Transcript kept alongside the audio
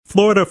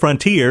Florida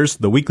Frontiers,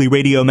 the weekly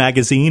radio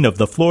magazine of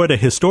the Florida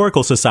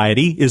Historical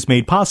Society, is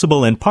made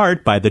possible in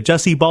part by the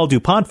Jesse Ball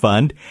DuPont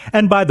Fund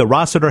and by the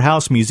Rossiter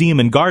House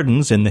Museum and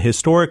Gardens in the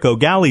historic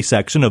O'Galley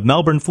section of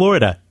Melbourne,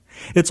 Florida.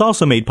 It's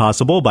also made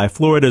possible by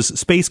Florida's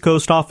Space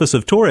Coast Office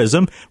of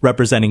Tourism,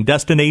 representing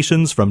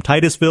destinations from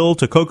Titusville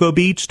to Cocoa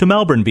Beach to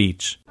Melbourne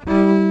Beach.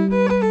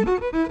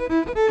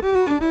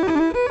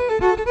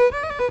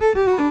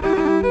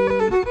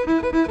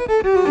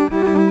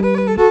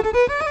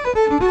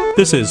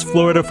 This is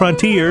Florida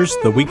Frontiers,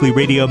 the weekly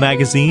radio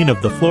magazine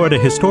of the Florida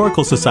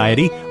Historical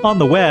Society, on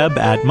the web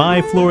at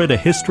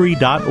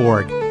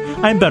myfloridahistory.org.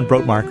 I'm Ben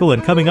Brotmarkle,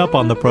 and coming up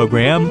on the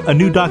program, a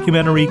new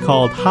documentary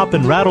called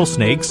Hoppin'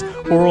 Rattlesnakes,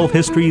 Oral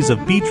Histories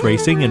of Beach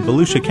Racing in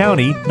Volusia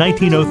County,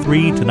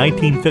 1903 to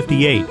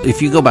 1958.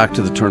 If you go back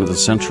to the turn of the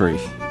century,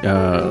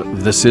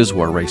 this is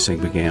where racing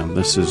began.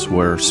 This is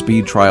where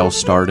speed trials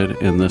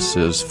started, and this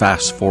is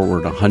fast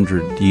forward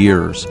 100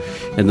 years,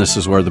 and this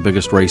is where the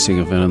biggest racing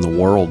event in the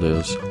world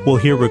is. We'll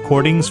hear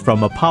recordings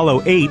from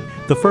Apollo 8,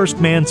 the first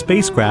manned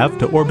spacecraft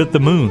to orbit the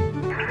moon.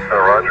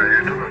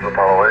 Roger, Houston, this is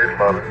Apollo 8,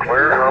 loud and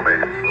clear. How me?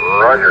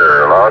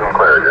 Roger, loud and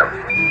clear, Jim.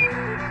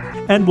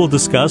 And we'll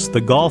discuss the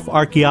Gulf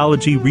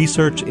Archaeology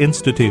Research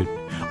Institute.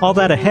 All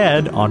that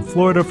ahead on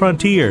Florida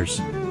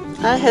Frontiers.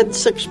 I had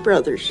 6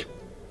 brothers,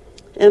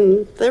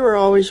 and they were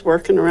always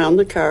working around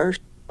the cars.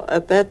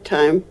 At that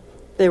time,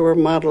 they were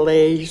Model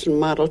A's and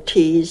Model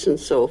T's and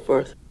so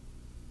forth.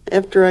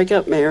 After I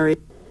got married,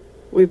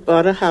 we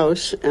bought a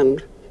house,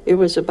 and it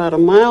was about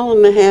 1.5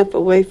 miles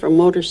away from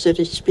Motor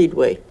City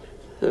Speedway.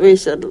 We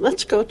said,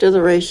 let's go to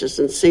the races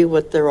and see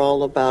what they're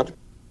all about.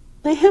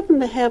 They happened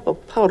to have a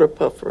powder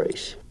puff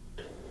race.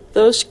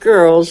 Those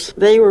girls,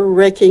 they were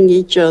wrecking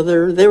each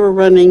other. They were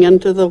running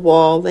into the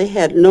wall. They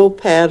had no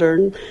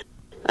pattern.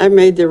 I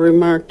made the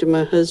remark to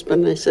my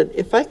husband, I said,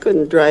 if I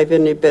couldn't drive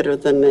any better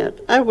than that,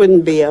 I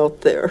wouldn't be out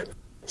there.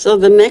 So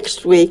the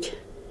next week,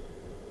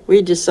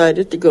 we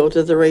decided to go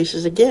to the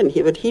races again.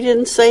 But he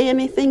didn't say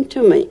anything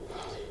to me.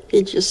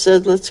 He just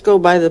said, let's go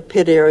by the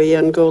pit area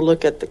and go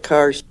look at the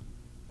cars.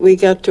 We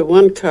got to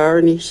one car,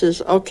 and he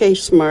says, okay,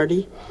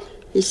 Smarty.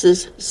 He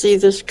says, see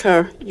this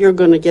car? You're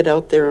going to get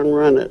out there and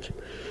run it.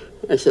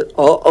 I said,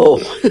 uh-oh.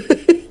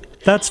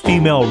 That's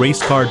female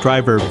race car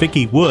driver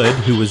Vicki Wood,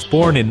 who was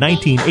born in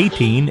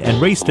 1918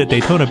 and raced at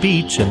Daytona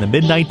Beach in the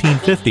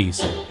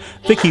mid-1950s.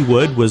 Vicki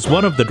Wood was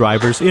one of the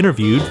drivers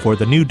interviewed for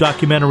the new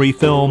documentary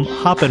film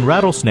Hoppin'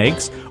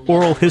 Rattlesnakes,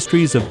 Oral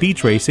Histories of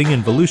Beach Racing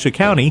in Volusia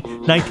County,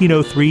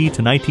 1903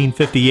 to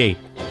 1958.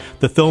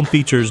 The film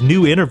features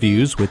new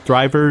interviews with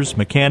drivers,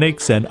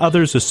 mechanics, and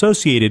others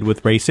associated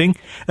with racing,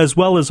 as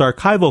well as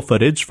archival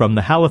footage from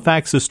the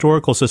Halifax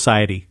Historical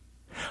Society.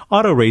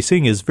 Auto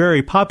racing is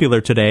very popular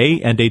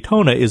today, and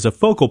Daytona is a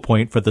focal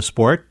point for the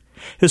sport.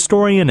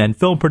 Historian and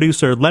film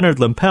producer Leonard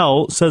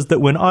Limpel says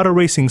that when auto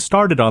racing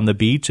started on the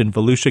beach in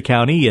Volusia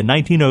County in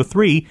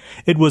 1903,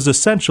 it was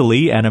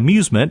essentially an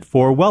amusement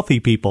for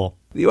wealthy people.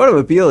 The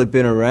automobile had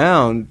been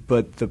around,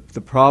 but the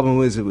problem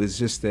was it was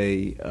just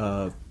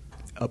a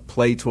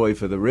play toy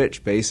for the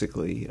rich,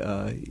 basically.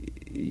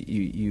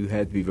 You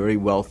had to be very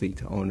wealthy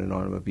to own an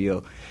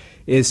automobile.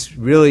 It's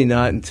really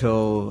not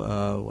until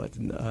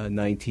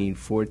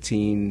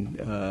 1914,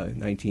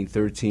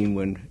 1913,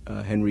 when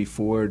Henry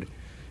Ford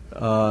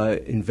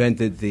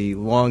invented the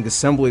long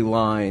assembly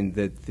line,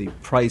 that the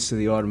price of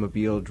the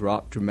automobile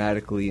dropped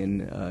dramatically.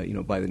 And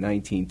by the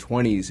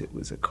 1920s, it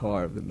was a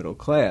car of the middle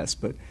class.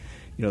 But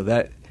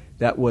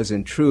that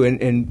wasn't true.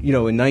 And in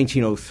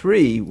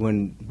 1903,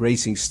 when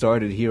racing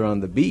started here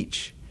on the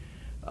beach,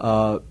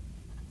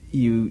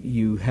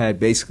 you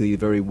had basically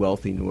very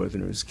wealthy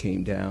Northerners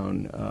came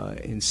down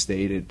and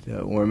stayed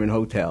at Ormond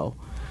Hotel,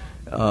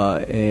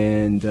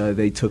 and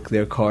they took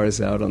their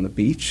cars out on the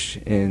beach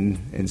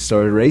and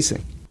started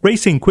racing.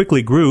 Racing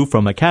quickly grew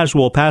from a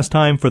casual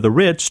pastime for the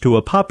rich to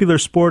a popular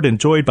sport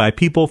enjoyed by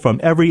people from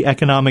every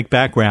economic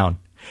background.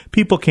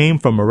 People came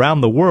from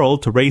around the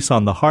world to race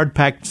on the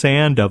hard-packed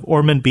sand of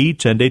Ormond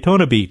Beach and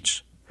Daytona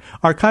Beach.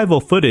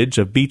 Archival footage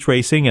of beach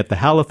racing at the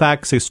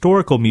Halifax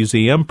Historical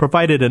Museum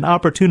provided an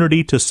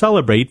opportunity to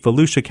celebrate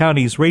Volusia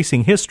County's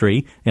racing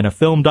history in a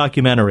film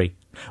documentary.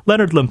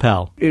 Leonard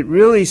Limpel. It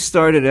really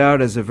started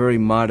out as a very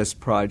modest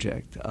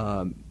project.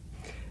 I'm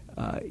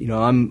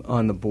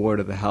on the board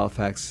of the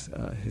Halifax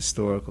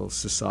Historical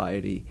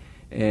Society,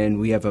 and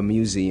we have a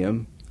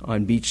museum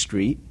on Beach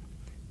Street,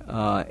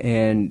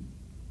 and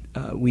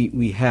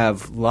we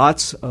have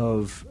lots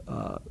of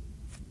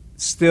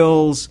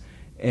stills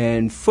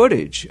and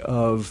footage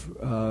of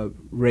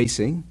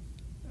racing,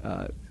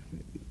 but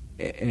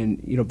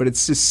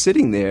it's just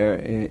sitting there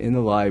in the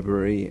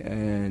library,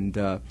 and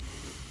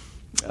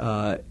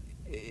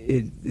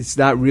it's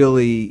not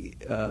really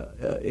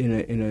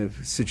in a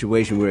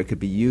situation where it could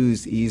be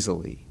used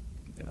easily.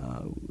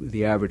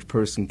 The average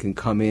person can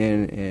come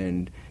in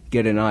and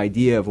get an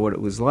idea of what it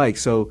was like.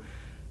 So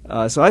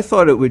I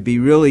thought it would be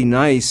really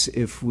nice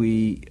if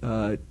we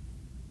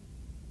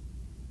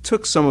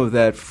took some of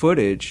that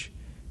footage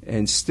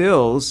and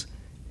stills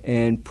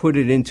and put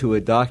it into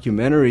a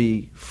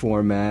documentary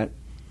format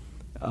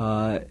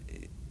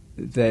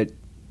that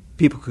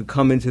people could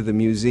come into the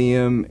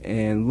museum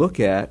and look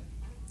at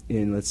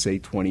in, let's say,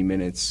 20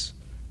 minutes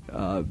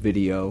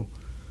video.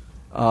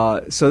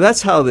 So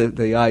that's how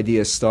the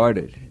idea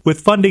started.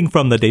 With funding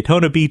from the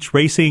Daytona Beach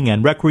Racing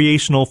and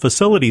Recreational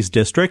Facilities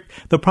District,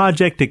 the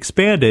project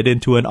expanded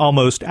into an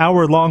almost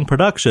hour-long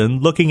production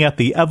looking at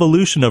the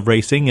evolution of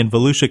racing in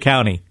Volusia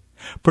County.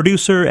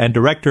 Producer and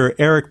director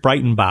Eric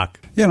Breitenbach.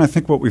 Yeah, and I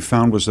think what we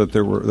found was that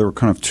there were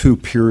kind of two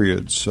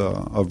periods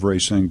of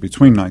racing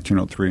between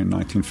 1903 and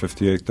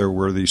 1958. There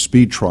were the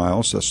speed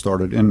trials that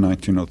started in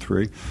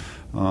 1903.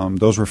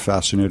 Those were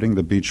fascinating.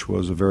 The beach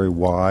was a very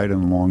wide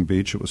and long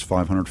beach. It was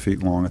 500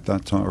 feet long at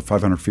that time, or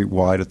 500 feet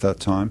wide at that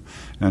time,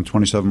 and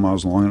 27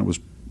 miles long, and it was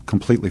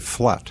completely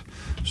flat.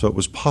 So it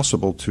was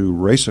possible to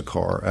race a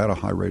car at a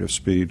high rate of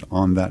speed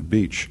on that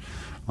beach.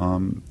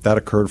 That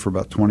occurred for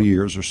about 20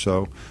 years or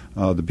so.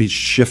 The beach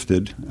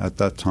shifted at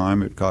that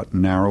time. It got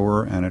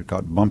narrower and it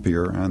got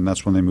bumpier, and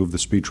that's when they moved the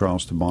speed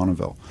trials to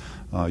Bonneville,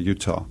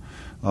 Utah.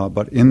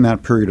 But in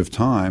that period of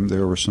time,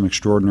 there were some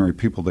extraordinary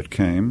people that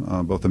came,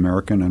 both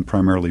American and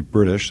primarily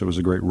British. There was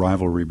a great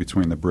rivalry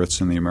between the Brits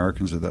and the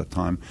Americans at that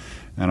time.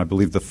 And I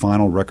believe the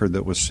final record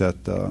that was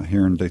set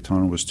here in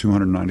Daytona was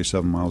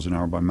 297 miles an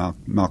hour by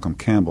Malcolm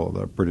Campbell,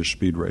 the British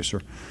speed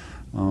racer.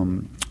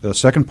 The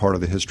second part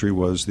of the history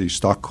was the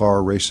stock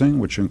car racing,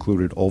 which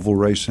included oval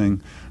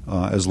racing,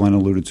 as Len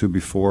alluded to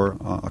before,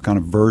 a kind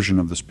of version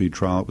of the speed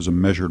trial. It was a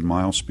measured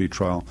mile speed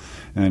trial,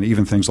 and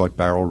even things like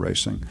barrel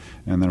racing.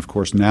 And then, of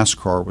course,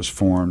 NASCAR was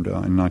formed in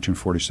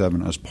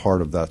 1947 as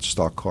part of that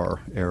stock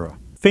car era.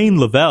 Fane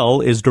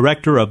Lavelle is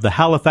director of the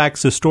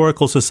Halifax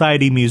Historical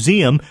Society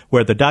Museum,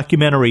 where the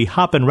documentary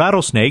Hoppin'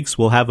 Rattlesnakes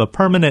will have a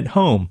permanent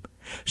home.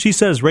 She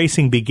says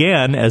racing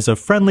began as a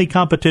friendly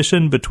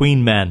competition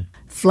between men.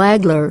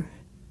 Flagler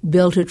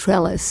built a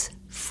trellis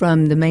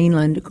from the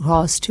mainland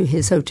across to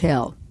his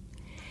hotel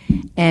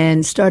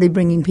and started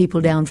bringing people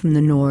down from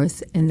the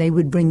north, and they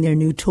would bring their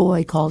new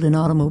toy called an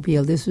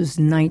automobile. This was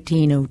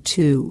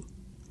 1902.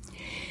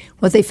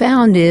 What they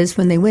found is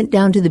when they went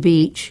down to the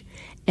beach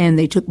and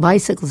they took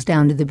bicycles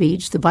down to the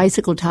beach, the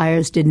bicycle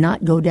tires did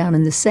not go down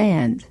in the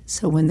sand.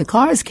 So when the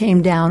cars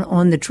came down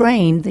on the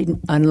train, they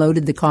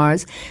unloaded the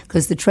cars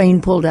because the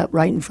train pulled up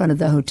right in front of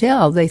the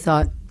hotel. They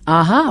thought,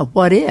 aha,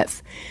 what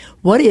if?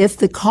 What if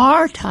the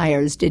car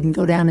tires didn't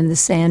go down in the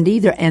sand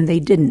either? And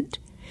they didn't.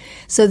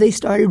 So they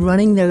started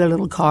running their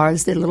little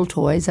cars, their little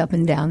toys, up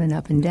and down and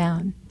up and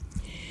down.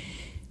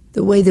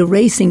 The way the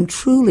racing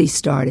truly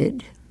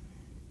started,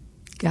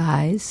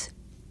 guys,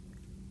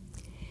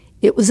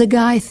 it was a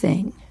guy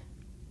thing.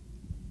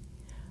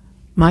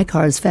 My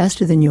car is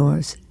faster than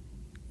yours.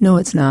 No,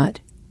 it's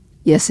not.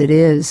 Yes, it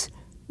is.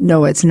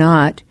 No, it's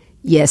not.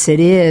 Yes, it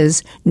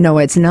is. No,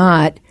 it's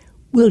not.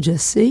 We'll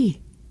just see.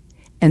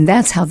 And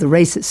that's how the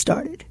races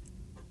started.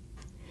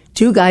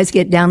 Two guys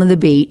get down to the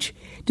beach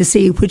to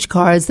see which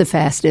car is the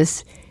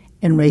fastest,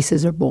 and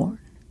races are born.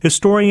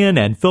 Historian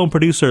and film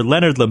producer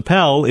Leonard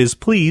Lempel is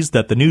pleased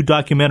that the new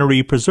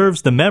documentary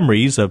preserves the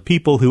memories of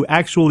people who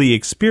actually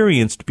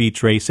experienced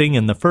beach racing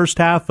in the first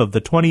half of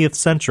the 20th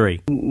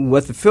century.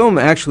 What the film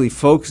actually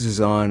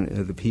focuses on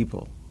are the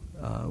people.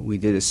 We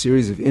did a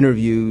series of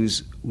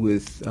interviews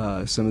with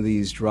some of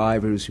these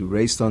drivers who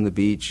raced on the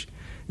beach.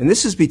 And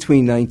this is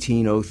between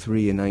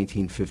 1903 and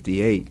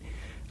 1958.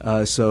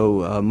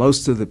 So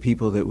most of the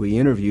people that we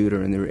interviewed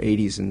are in their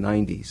 80s and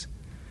 90s.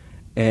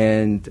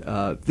 And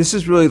this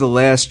is really the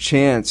last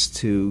chance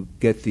to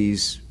get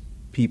these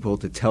people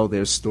to tell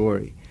their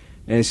story.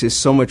 And it's just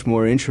so much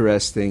more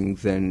interesting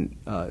than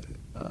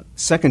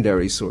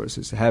secondary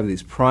sources, to have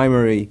these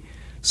primary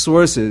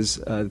sources,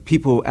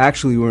 people who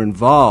actually were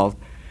involved.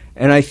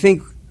 And I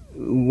think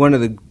one of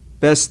the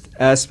best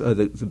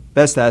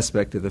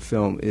aspect of the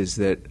film is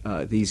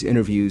that these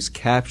interviews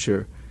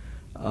capture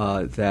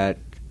that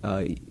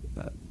the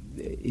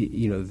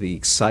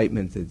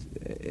excitement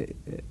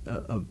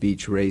of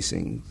beach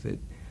racing. That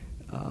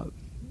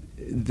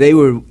they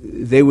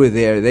were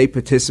there, they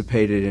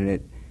participated in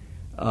it,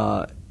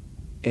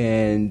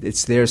 and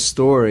it's their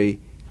story.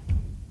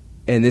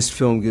 And this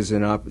film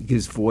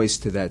gives voice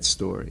to that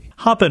story.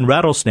 Hoppin'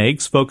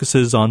 Rattlesnakes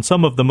focuses on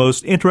some of the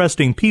most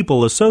interesting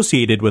people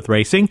associated with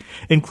racing,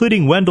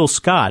 including Wendell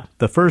Scott,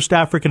 the first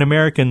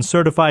African-American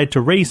certified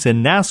to race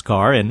in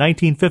NASCAR in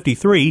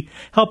 1953,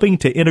 helping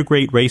to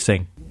integrate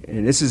racing.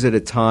 And this is at a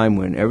time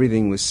when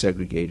everything was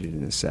segregated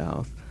in the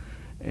South,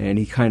 and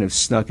he kind of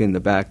snuck in the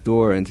back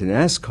door into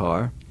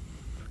NASCAR.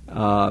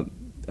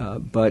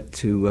 But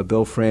to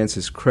Bill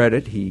France's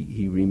credit,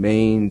 he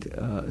remained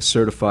a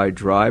certified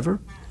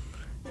driver,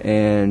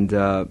 and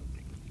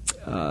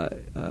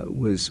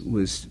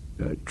was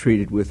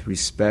treated with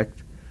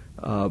respect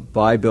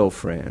by Bill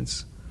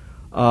France.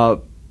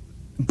 But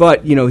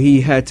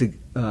he had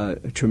a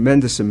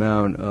tremendous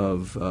amount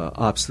of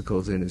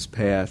obstacles in his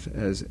path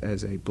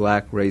as a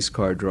black race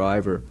car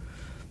driver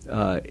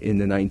in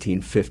the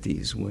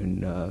 1950s,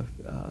 when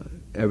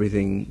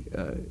everything,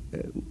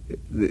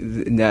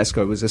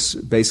 NASCAR was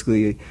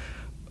basically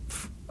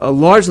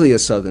largely a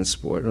southern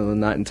sport, although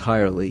not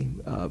entirely,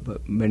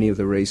 but many of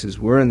the races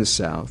were in the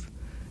South.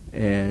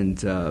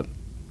 And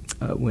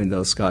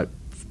Wendell Scott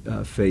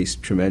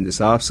faced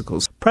tremendous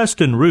obstacles.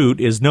 Preston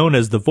Root is known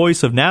as the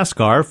voice of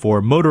NASCAR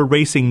for Motor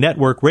Racing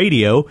Network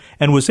Radio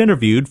and was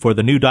interviewed for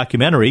the new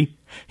documentary.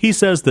 He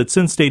says that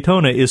since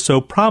Daytona is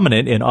so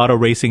prominent in auto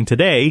racing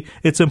today,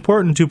 it's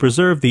important to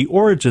preserve the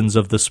origins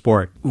of the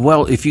sport.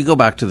 Well, if you go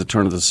back to the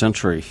turn of the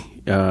century,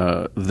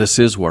 this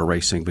is where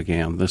racing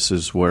began. This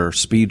is where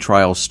speed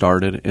trials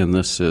started, and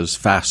this is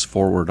fast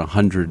forward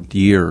 100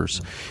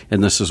 years,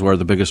 and this is where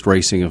the biggest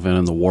racing event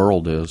in the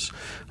world is.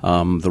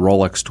 The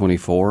Rolex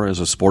 24 is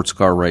a sports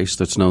car race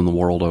that's known the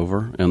world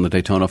over, and the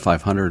Daytona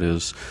 500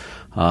 is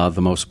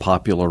the most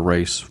popular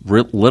race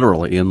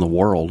literally in the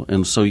world.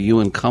 And so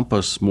you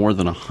encompass more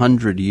than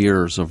 100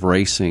 years of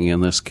racing in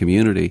this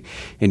community,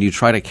 and you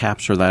try to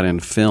capture that in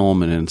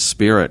film and in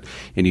spirit,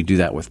 and you do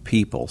that with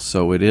people.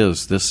 So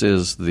this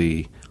is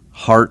the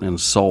heart and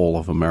soul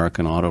of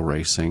American auto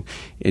racing,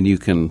 and you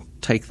can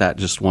take that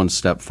just one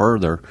step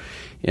further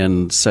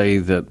and say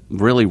that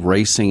really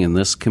racing in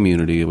this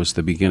community, it was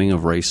the beginning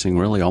of racing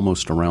really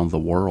almost around the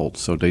world.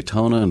 So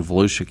Daytona and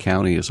Volusia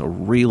County is a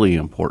really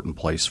important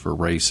place for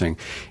racing,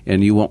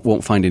 and you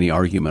won't find any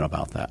argument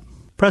about that.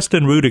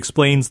 Preston Root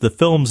explains the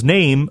film's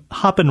name,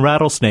 Hoppin'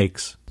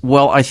 Rattlesnakes.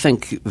 Well, I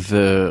think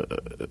the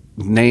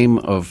name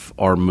of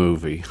our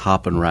movie,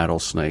 Hoppin'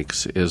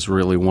 Rattlesnakes, is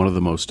really one of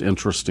the most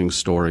interesting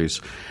stories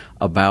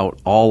about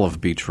all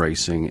of beach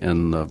racing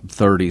in the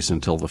 30s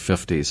until the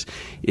 50s,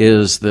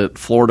 is that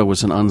Florida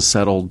was an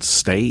unsettled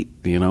state.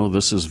 You know,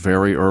 this is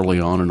very early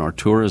on in our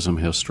tourism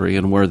history,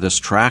 and where this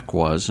track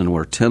was and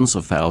where tens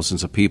of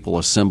thousands of people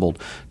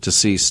assembled to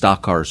see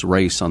stock cars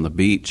race on the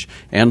beach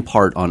and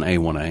part on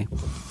A1A,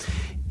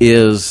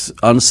 is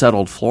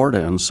unsettled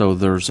Florida, and so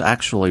there's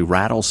actually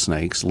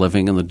rattlesnakes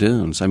living in the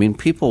dunes. I mean,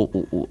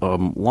 people,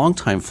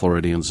 longtime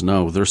Floridians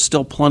know there's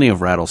still plenty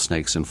of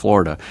rattlesnakes in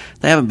Florida.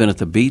 They haven't been at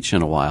the beach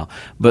in a while,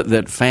 but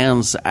that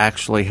fans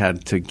actually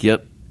had to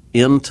get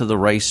into the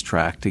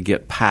racetrack to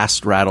get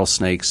past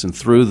rattlesnakes and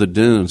through the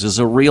dunes is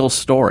a real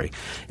story.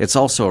 It's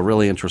also a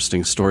really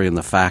interesting story in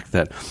the fact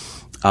that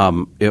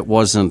it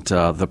wasn't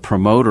the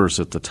promoters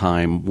at the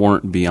time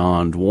weren't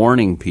beyond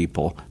warning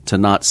people to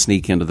not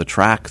sneak into the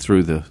track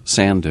through the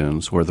sand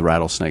dunes where the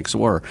rattlesnakes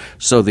were.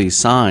 So these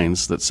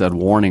signs that said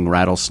warning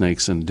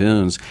rattlesnakes in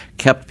dunes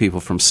kept people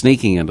from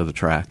sneaking into the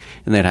track,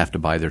 and they'd have to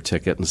buy their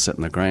ticket and sit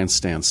in the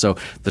grandstand. So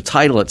the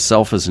title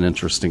itself is an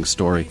interesting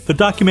story. The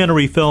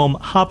documentary film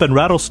Hoppin'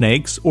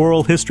 Rattlesnakes,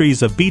 Oral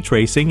Histories of Beach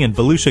Racing in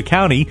Volusia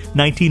County,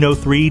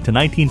 1903 to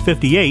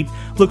 1958,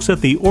 looks at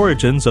the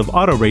origins of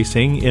auto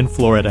racing in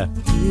Florida.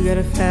 You got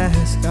a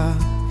fast car.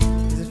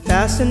 Is it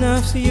fast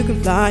enough so you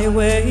can fly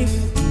away?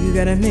 You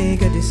gotta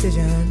make a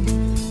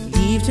decision.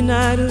 Leave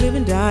tonight or live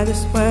and die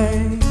this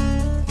way.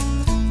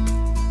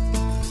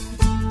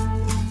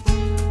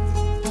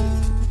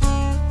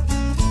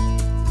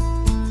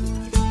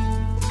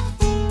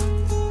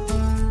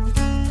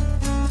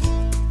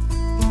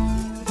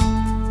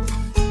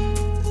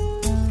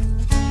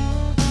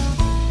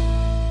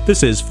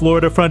 This is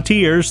Florida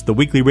Frontiers, the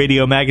weekly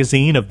radio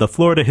magazine of the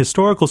Florida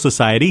Historical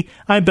Society.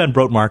 I'm Ben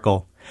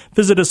Brotmarkle.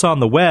 Visit us on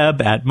the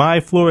web at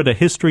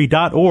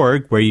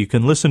myfloridahistory.org, where you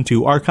can listen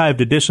to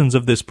archived editions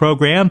of this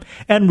program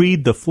and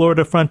read the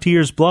Florida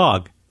Frontiers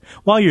blog.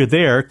 While you're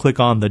there, click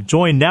on the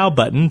Join Now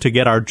button to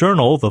get our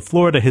journal, the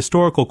Florida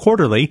Historical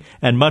Quarterly,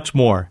 and much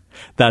more.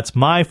 That's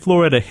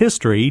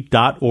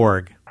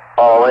myfloridahistory.org.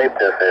 All right,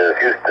 this is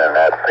Houston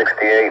at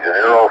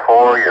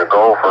 6804. Your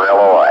goal for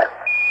LOI.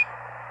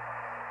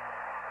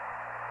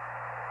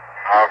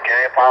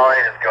 Okay, Apollo 8,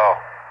 let's go.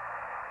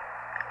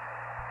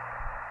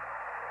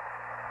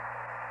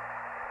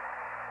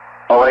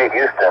 Oh, 8,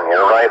 Houston,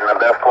 you're riding the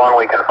best one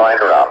we can find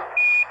around.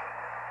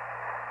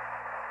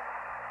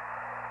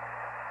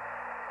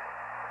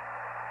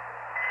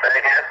 Say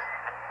again?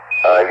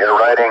 You're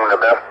riding the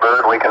best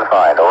bird we can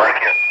find. Over.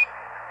 Thank you.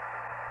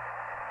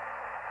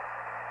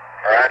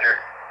 Roger.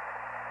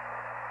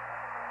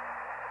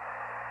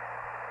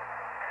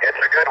 It's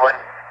a good one.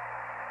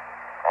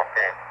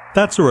 Okay.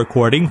 That's a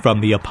recording from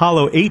the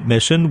Apollo 8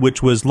 mission,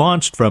 which was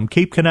launched from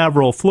Cape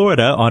Canaveral,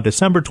 Florida on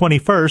December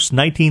 21st,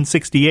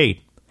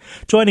 1968.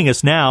 Joining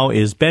us now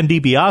is Ben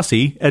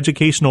DiBiase,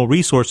 Educational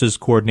Resources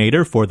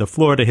Coordinator for the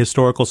Florida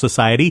Historical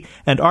Society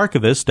and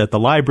archivist at the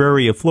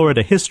Library of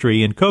Florida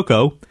History in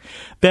Cocoa.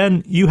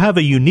 Ben, you have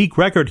a unique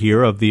record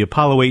here of the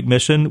Apollo 8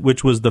 mission,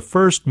 which was the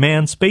first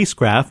manned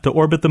spacecraft to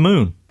orbit the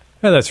moon.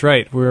 Yeah, that's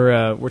right.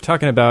 We're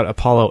talking about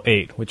Apollo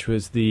 8, which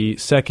was the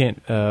second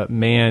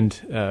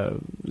manned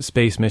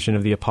space mission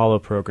of the Apollo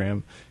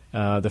program.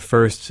 The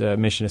first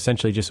mission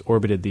essentially just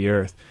orbited the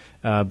Earth.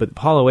 But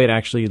Apollo 8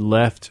 actually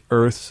left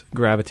Earth's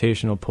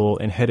gravitational pull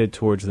and headed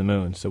towards the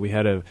moon. So we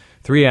had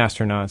 3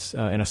 astronauts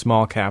in a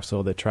small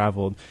capsule that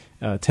traveled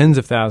tens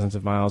of thousands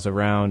of miles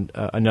around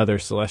another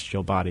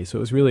celestial body. So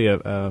it was really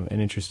an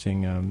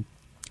interesting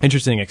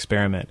interesting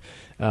experiment.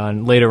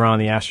 And later on,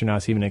 the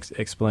astronauts even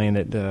explained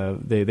that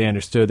they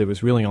understood there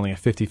was really only a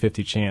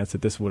 50-50 chance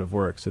that this would have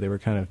worked. So they were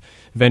kind of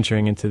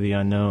venturing into the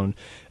unknown.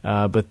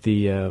 But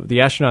the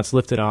astronauts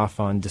lifted off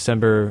on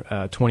December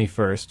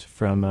 21st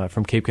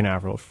from Cape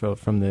Canaveral,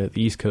 from the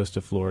east coast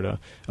of Florida,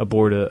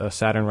 aboard a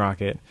Saturn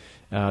rocket.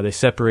 They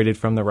separated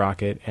from the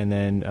rocket and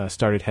then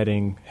started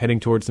heading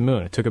towards the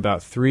moon. It took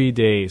about 3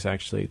 days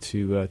actually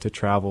to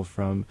travel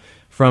from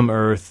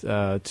Earth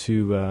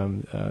to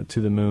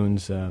the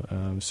moon's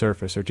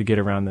surface, or to get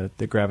around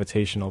the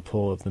gravitational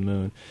pull of the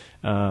moon.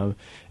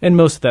 And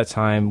most of that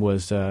time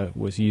was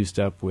used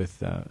up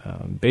with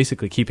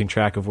basically keeping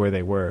track of where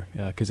they were,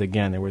 because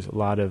again there was a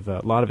lot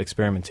of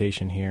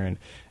experimentation here,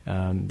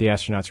 and the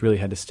astronauts really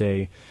had to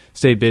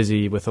stay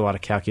busy with a lot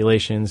of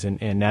calculations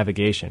and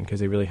navigation, because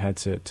they really had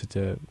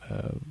to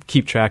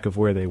keep track of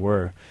where they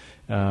were.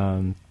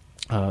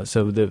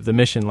 So the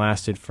mission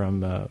lasted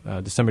from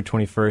December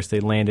 21st. They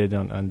landed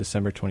on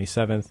December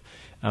 27th.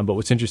 But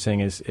what's interesting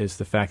is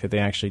the fact that they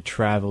actually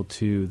traveled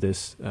to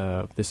this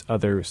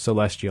other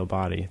celestial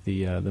body,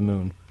 the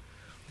moon.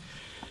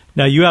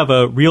 Now, you have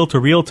a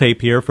reel-to-reel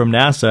tape here from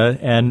NASA,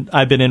 and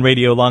I've been in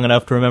radio long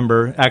enough to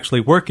remember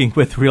actually working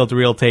with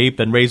reel-to-reel tape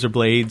and razor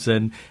blades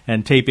and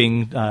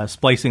taping,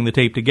 splicing the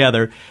tape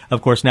together.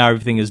 Of course, now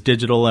everything is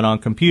digital and on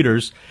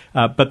computers.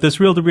 But this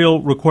reel-to-reel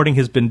recording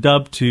has been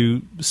dubbed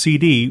to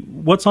CD.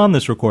 What's on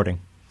this recording?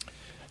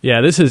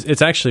 Yeah,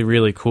 it's actually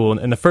really cool.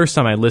 And the first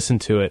time I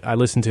listened to it, I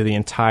listened to the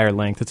entire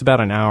length. It's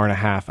about an hour and a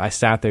half. I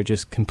sat there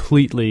just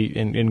completely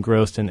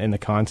engrossed in the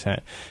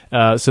content.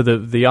 So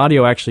the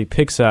audio actually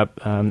picks up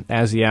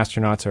as the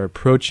astronauts are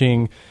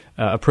approaching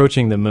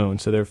the moon.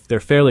 So they're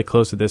fairly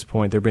close at this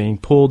point. They're being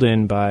pulled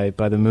in by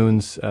the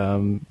moon's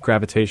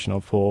gravitational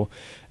pull,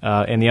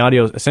 and the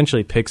audio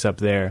essentially picks up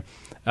there.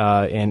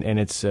 And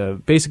it's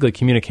basically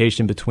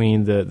communication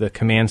between the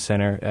command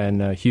center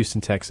in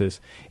Houston, Texas,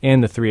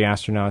 and the three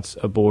astronauts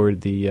aboard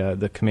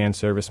the command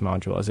service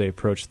module as they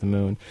approach the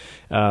moon.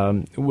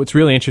 What's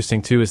really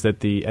interesting too is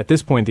that at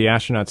this point the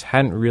astronauts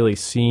hadn't really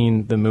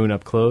seen the moon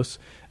up close.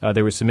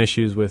 There were some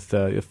issues with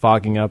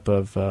fogging up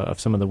of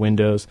some of the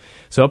windows.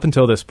 So up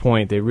until this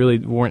point, they really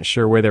weren't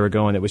sure where they were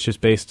going. It was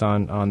just based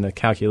on the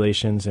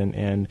calculations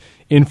and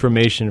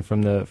information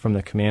from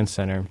the command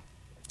center.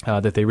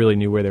 That they really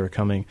knew where they were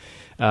coming,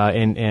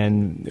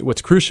 and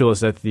what's crucial is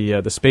that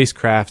the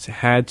spacecraft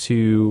had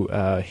to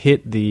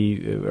hit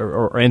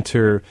or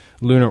enter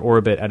lunar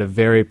orbit at a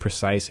very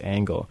precise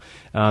angle,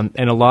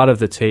 and a lot of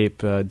the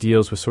tape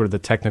deals with sort of the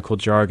technical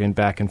jargon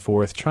back and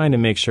forth, trying to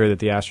make sure that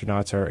the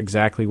astronauts are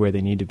exactly where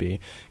they need to be.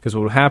 Because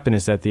what will happen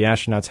is that the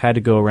astronauts had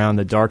to go around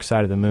the dark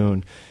side of the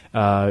moon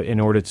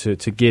in order to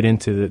get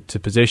into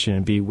position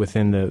and be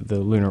within the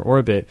lunar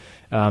orbit.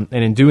 And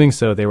in doing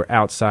so, they were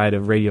outside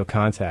of radio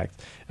contact.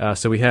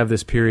 So we have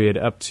this period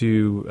up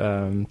to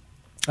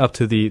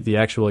the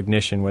actual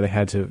ignition where they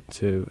had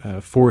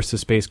to force the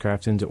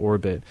spacecraft into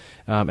orbit.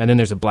 And then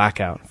there's a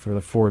blackout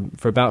for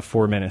about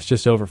 4 minutes,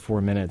 just over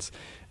 4 minutes.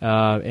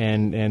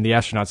 And the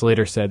astronauts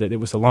later said that it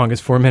was the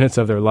longest 4 minutes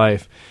of their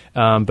life.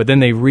 But then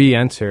they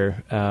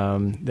re-enter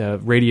the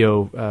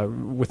radio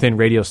within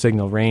radio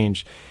signal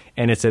range.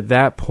 And it's at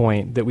that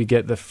point that we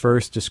get the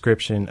first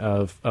description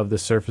of the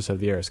surface of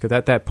the Earth. Because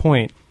at that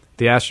point,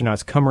 the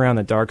astronauts come around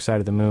the dark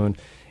side of the moon,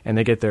 and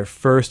they get their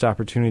first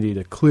opportunity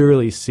to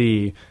clearly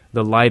see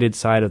the lighted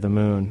side of the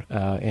moon,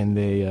 and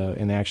they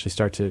actually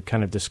start to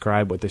kind of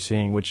describe what they're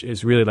seeing, which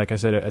is really, like I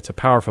said, it's a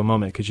powerful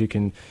moment because you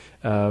can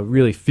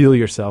really feel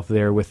yourself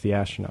there with the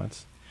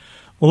astronauts.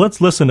 Well, let's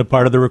listen to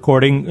part of the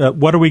recording.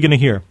 What are we going to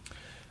hear?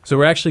 So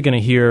we're actually going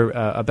to hear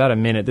about a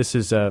minute. This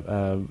is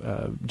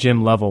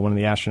Jim Lovell, one of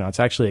the astronauts,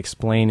 actually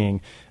explaining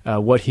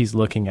what he's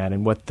looking at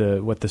and what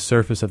the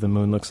surface of the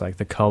moon looks like,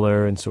 the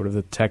color and sort of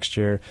the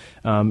texture.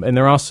 And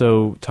they're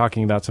also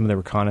talking about some of the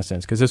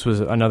reconnaissance, because this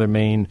was another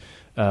main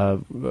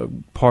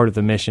part of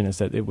the mission, is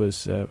that it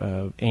was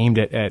aimed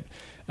at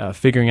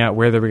figuring out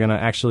where they were going to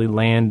actually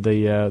land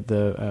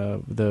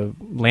the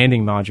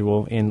landing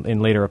module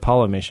in later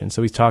Apollo missions.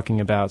 So he's talking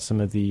about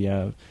some of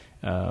the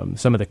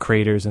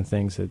craters and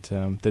things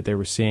that they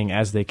were seeing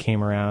as they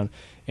came around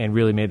and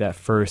really made that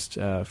first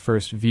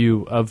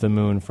view of the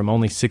moon from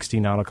only 60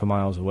 nautical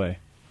miles away.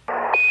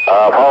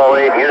 Apollo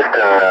 8, Houston,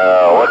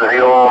 what does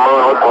the old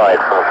moon look like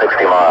from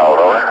 60 miles,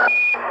 over?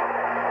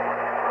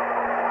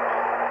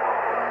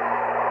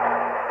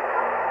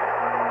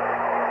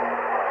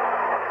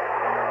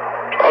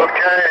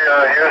 Okay,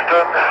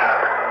 Houston,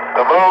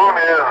 the moon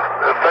is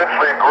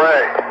essentially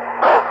gray,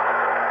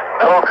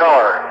 no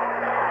color.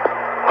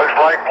 Looks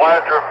like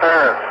plaster of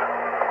Paris,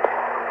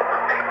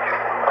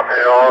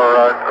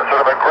 or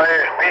sort of a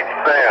grayish beach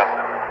sand.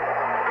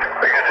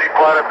 We can see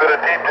quite a bit of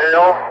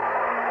detail.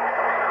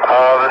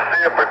 The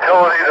Sea of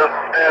Fertility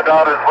doesn't stand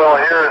out as well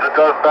here as it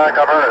does back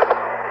on Earth.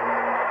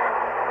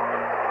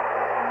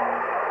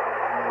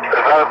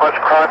 There's not as much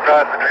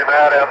contrast between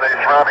that and the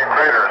surrounding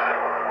craters.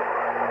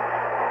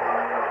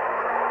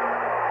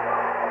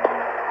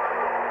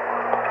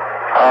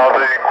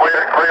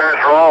 The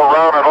craters are all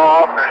rounded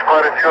off. There's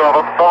quite a few of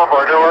them. Some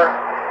are newer.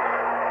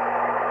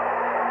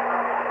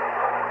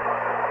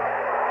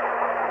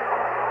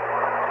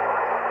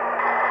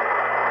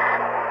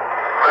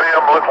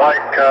 look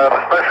like,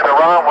 especially the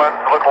round ones,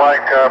 look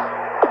like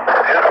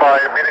hit by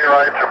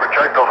meteorites or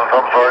projectiles of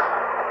some sort.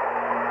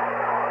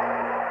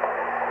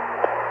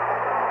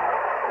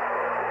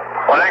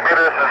 Well, I think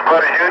this is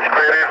quite a huge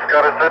crater. It's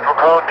got a central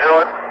cone to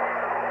it.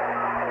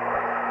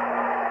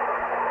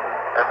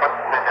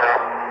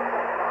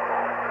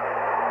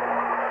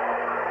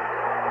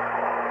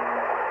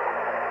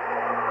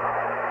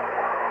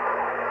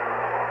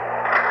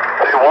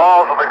 The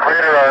walls of the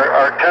crater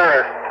are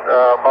terraced,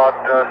 about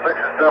 6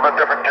 or 7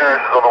 different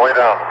terraces on the way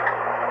down.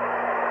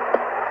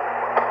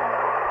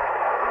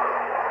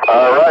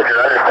 Roger,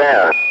 I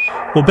understand.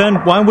 Well, Ben,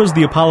 why was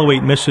the Apollo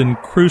 8 mission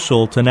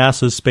crucial to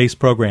NASA's space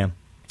program?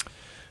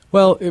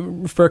 Well,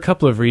 for a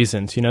couple of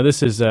reasons. You know,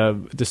 this is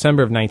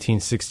December of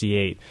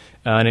 1968,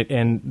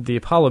 and the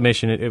Apollo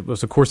mission, it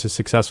was, of course, a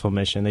successful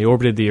mission. They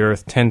orbited the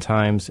Earth 10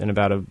 times in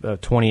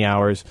about 20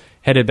 hours,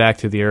 headed back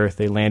to the Earth.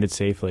 They landed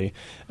safely,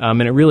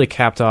 and it really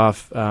capped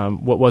off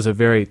what was a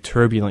very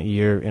turbulent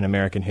year in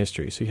American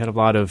history. So you had a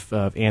lot of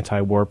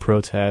anti-war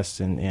protests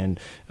and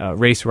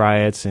race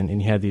riots,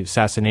 and you had the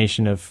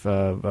assassination of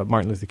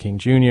Martin Luther King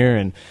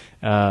Jr. and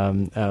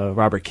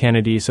Robert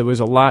Kennedy. So there was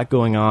a lot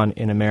going on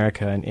in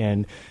America,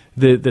 and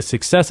the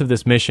success of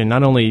this mission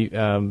not only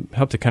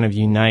helped to kind of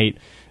unite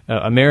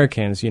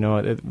Americans, you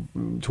know,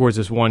 towards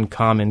this one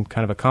common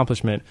kind of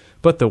accomplishment,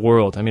 but the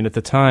world. I mean, at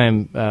the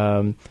time,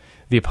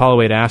 the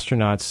Apollo 8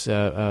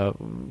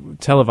 astronauts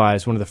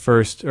televised one of the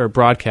first, or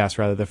broadcast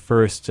rather, the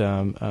first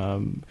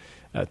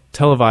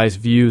televised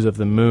views of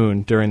the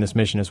moon during this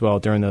mission as well,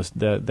 during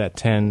that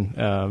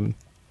 10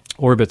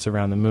 orbits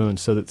around the moon.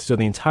 So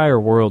the entire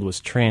world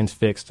was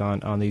transfixed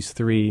on these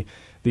three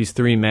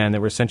men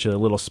that were essentially a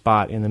little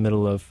spot in the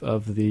middle of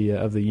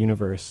the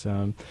universe.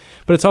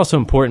 But it's also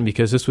important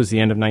because this was the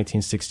end of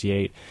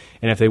 1968,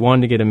 and if they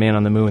wanted to get a man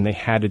on the moon, they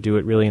had to do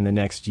it really in the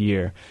next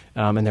year.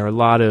 And there were a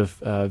lot of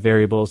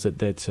variables that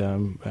the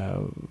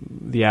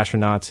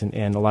astronauts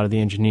and a lot of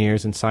the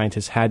engineers and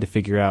scientists had to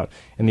figure out,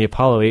 and the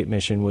Apollo 8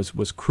 mission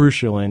was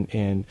crucial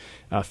in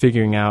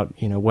figuring out,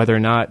 you know, whether or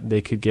not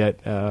they could get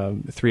 3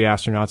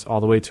 astronauts all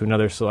the way to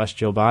another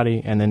celestial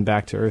body and then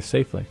back to Earth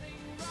safely.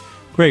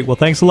 Great. Well,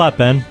 thanks a lot,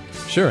 Ben.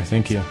 Sure.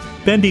 Thank you.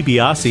 Ben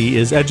DiBiase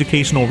is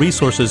Educational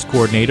Resources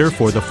Coordinator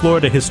for the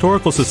Florida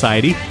Historical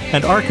Society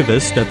and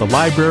archivist at the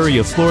Library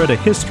of Florida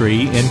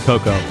History in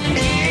Cocoa.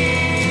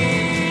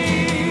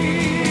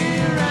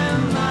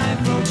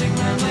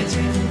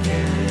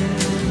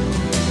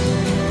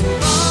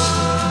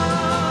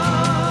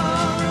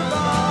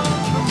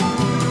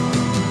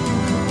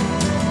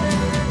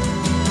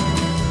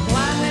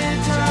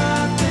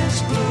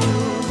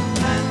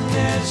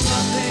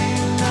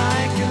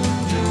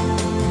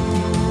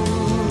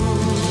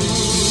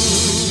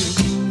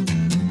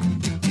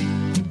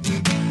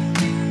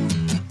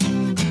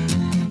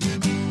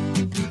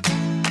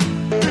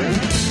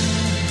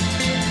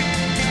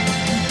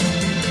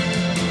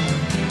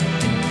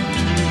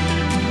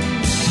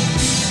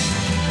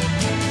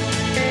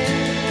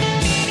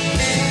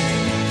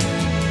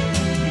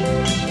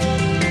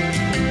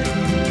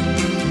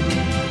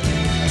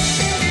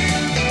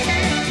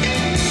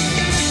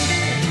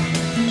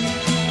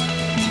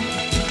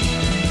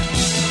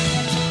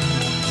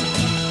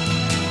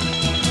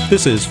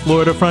 This is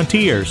Florida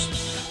Frontiers.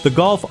 The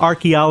Gulf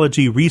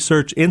Archaeology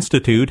Research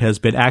Institute has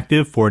been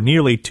active for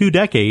nearly 2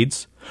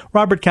 decades.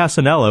 Robert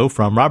Casanello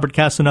from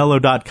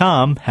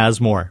robertcasanello.com has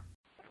more.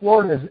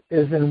 Florida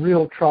is in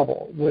real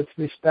trouble with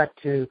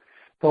respect to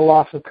the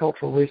loss of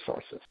cultural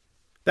resources.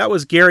 That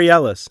was Gary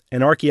Ellis,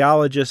 an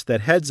archaeologist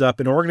that heads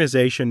up an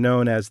organization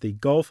known as the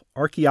Gulf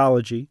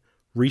Archaeology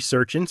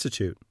Research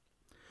Institute.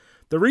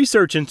 The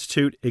Research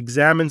Institute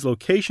examines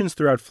locations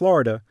throughout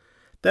Florida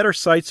that are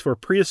sites for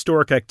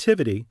prehistoric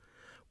activity,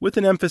 with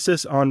an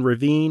emphasis on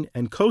ravine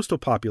and coastal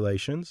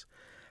populations,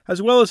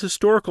 as well as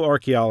historical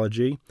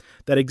archaeology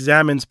that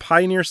examines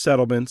pioneer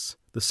settlements,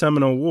 the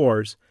Seminole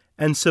Wars,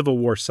 and Civil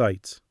War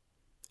sites.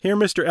 Here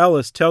Mr.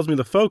 Ellis tells me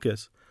the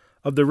focus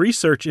of the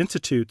Research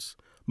Institute's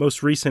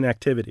most recent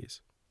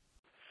activities.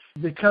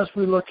 Because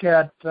we look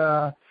at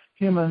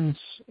humans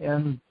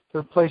and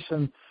their place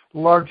in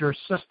larger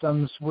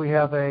systems, we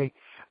have a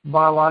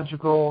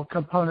biological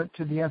component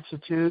to the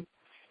Institute,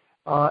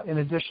 in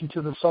addition to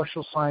the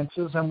social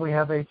sciences, and we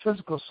have a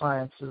physical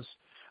sciences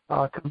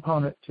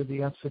component to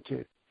the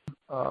Institute.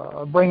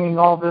 Bringing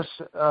all this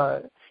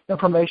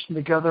information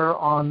together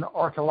on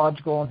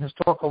archaeological and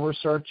historical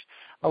research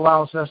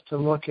allows us to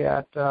look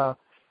at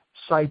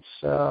sites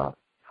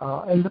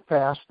in the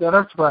past that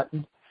are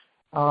threatened,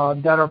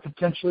 that are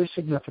potentially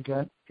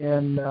significant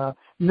in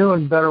new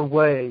and better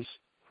ways,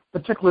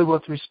 particularly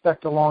with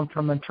respect to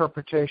long-term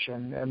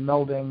interpretation and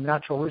melding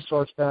natural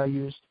resource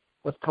values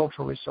with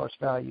cultural resource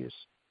values.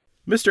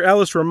 Mr.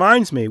 Ellis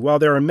reminds me, while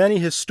there are many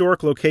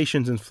historic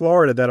locations in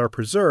Florida that are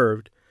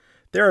preserved,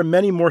 there are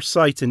many more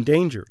sites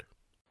endangered.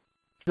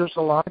 There's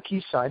a lot of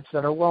key sites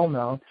that are well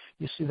known.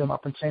 You see them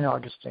up in St.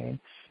 Augustine,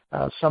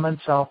 some in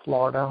South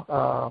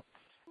Florida.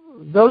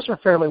 Those are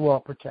fairly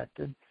well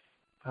protected.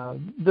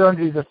 They're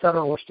under either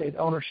federal or state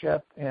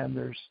ownership, and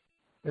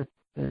they're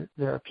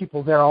there are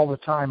people there all the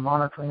time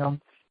monitoring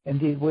them.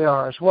 Indeed, we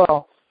are as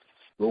well.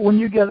 But when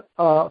you get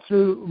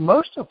through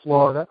most of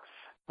Florida,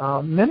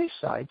 many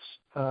sites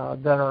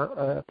that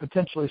are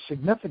potentially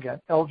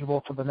significant,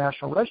 eligible for the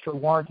National Register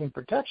warranting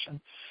protection,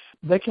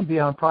 they can be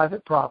on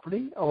private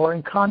property or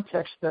in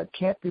contexts that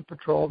can't be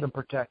patrolled and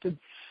protected.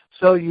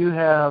 So you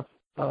have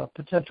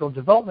potential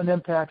development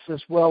impacts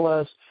as well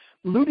as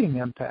looting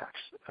impacts,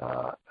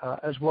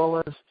 as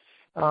well as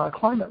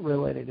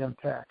climate-related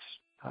impacts.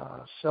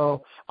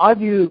 So I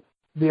view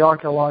the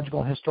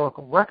archaeological and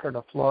historical record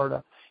of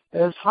Florida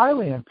as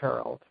highly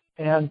imperiled,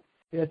 and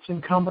it's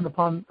incumbent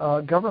upon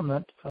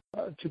government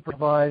to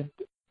provide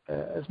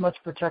as much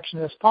protection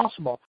as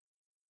possible.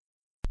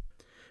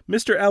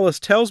 Mr. Ellis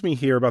tells me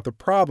here about the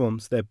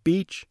problems that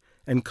beach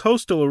and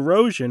coastal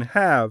erosion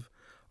have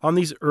on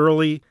these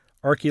early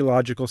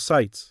archaeological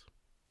sites.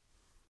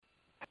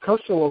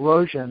 Coastal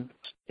erosion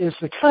is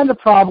the kind of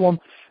problem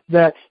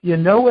that you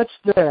know it's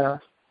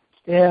there,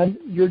 and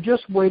you're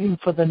just waiting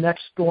for the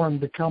next storm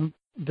to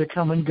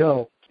come and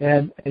go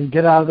and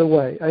get out of the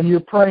way. And you're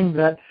praying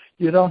that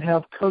you don't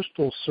have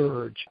coastal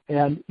surge,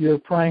 and you're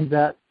praying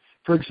that,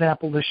 for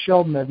example, the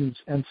shell middens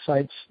and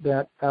sites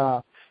that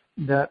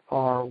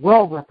are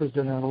well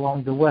represented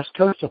along the west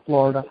coast of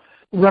Florida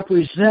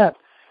represent,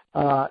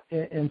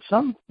 in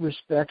some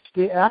respects,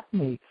 the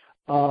acme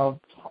of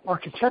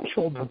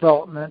architectural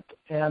development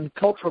and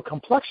cultural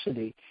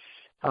complexity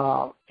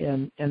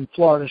in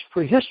Florida's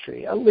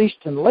prehistory, at least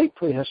in late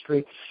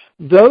prehistory.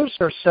 Those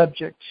are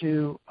subject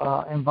to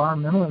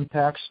environmental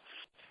impacts.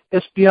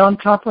 It's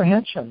beyond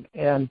comprehension.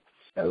 And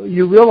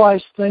you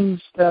realize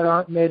things that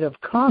aren't made of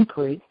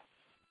concrete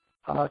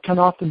can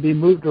often be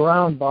moved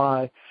around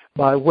by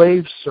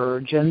wave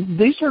surge. And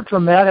these are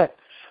dramatic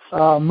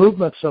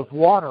movements of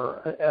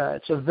water.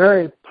 It's a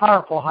very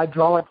powerful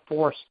hydraulic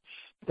force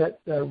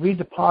that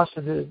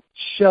redeposited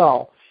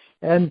shell.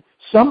 And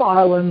some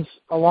islands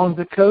along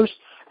the coast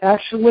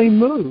actually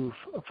move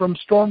from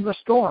storm to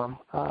storm.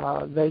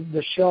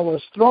 The shell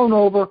is thrown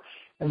over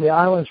and the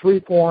islands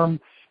reform.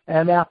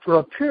 And after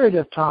a period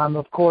of time,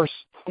 of course,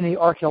 any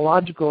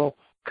archaeological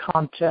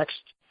context,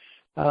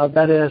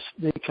 that is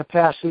the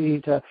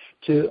capacity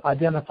to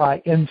identify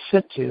in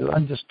situ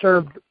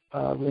undisturbed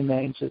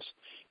remains,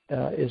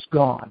 is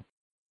gone.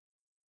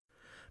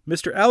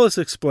 Mr. Ellis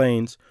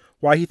explains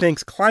why he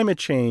thinks climate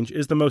change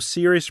is the most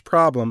serious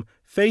problem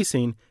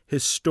facing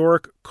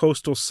historic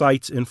coastal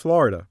sites in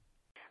Florida.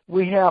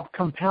 We have,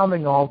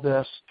 compounding all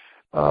this,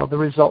 the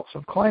results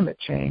of climate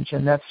change,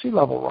 and that's sea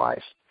level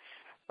rise.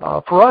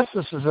 For us,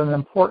 this is an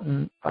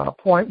important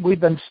point.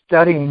 We've been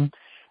studying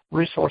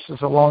resources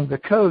along the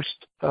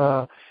coast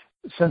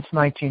since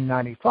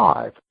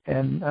 1995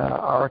 and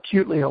are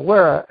acutely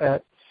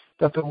aware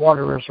that the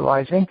water is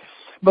rising.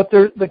 But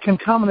the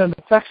concomitant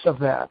effects of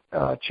that,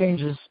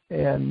 changes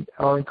in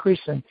or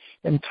increase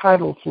in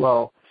tidal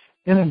flow,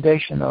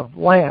 inundation of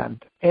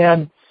land,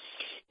 and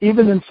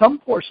even in some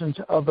portions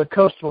of the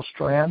coastal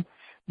strand,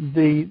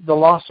 the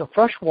loss of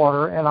fresh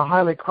water and a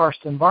highly karst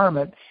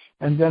environment,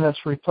 and then its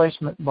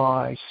replacement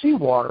by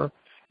seawater,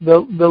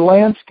 the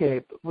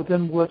landscape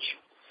within which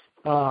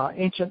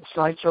ancient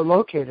sites are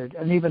located,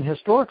 and even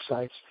historic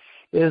sites,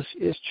 is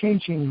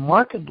changing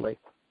markedly,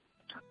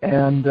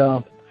 and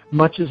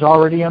much is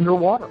already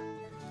underwater.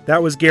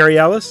 That was Gary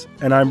Ellis,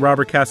 and I'm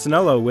Robert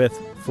Castanello with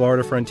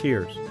Florida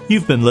Frontiers.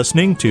 You've been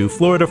listening to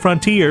Florida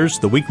Frontiers,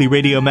 the weekly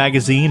radio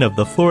magazine of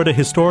the Florida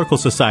Historical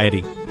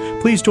Society.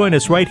 Please join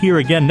us right here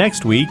again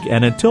next week,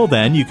 and until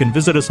then, you can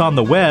visit us on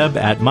the web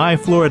at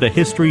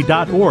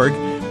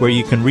myfloridahistory.org, where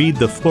you can read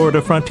the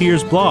Florida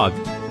Frontiers blog.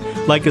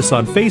 Like us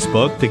on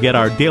Facebook to get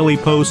our daily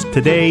post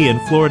Today in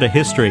Florida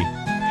History.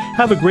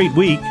 Have a great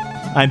week.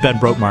 I'm Ben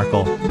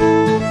Brotemarkle.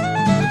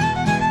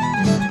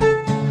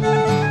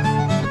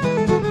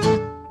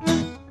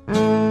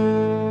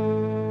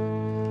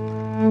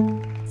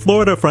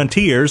 Florida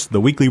Frontiers,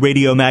 the weekly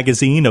radio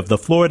magazine of the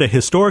Florida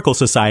Historical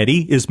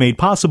Society, is made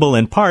possible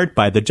in part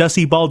by the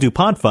Jessie Ball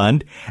DuPont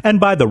Fund and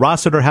by the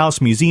Rossiter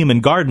House Museum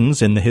and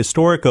Gardens in the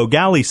historic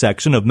O'Galley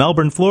section of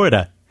Melbourne,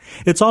 Florida.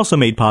 It's also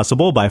made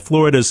possible by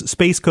Florida's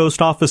Space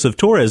Coast Office of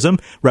Tourism,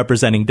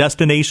 representing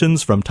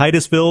destinations from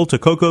Titusville to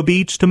Cocoa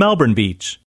Beach to Melbourne Beach.